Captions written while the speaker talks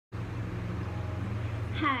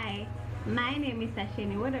Hi, my name is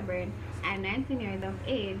Sashainey Wedderburn. I'm 19 years of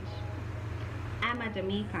age. I'm a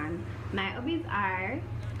Jamaican. My hobbies are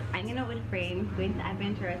hanging out with friends, going to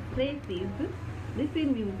adventurous places,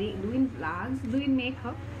 listening music, doing vlogs, doing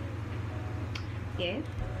makeup. Yes.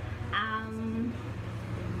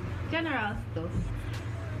 General stuff,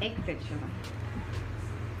 etc.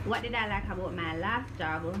 What did I like about my last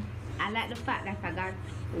job? I like the fact that I got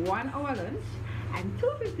 1 hour lunch and 2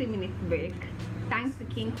 50-minute break, thanks to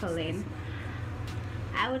King Colin.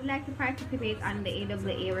 I would like to participate on the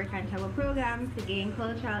AWA work and travel program to gain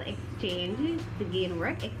cultural exchange, to gain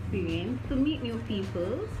work experience, to meet new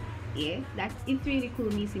people. Yes, it's really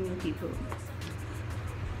cool meeting new people.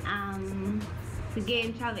 To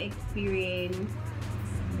gain travel experience,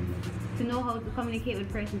 to know how to communicate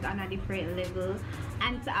with persons on a different level,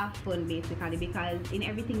 and to have fun basically, because in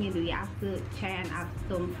everything you do you have to try and have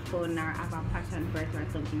some fun or have a passion for it or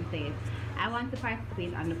something. So yes, I want to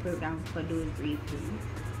participate on the program for those reasons.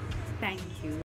 Thank you.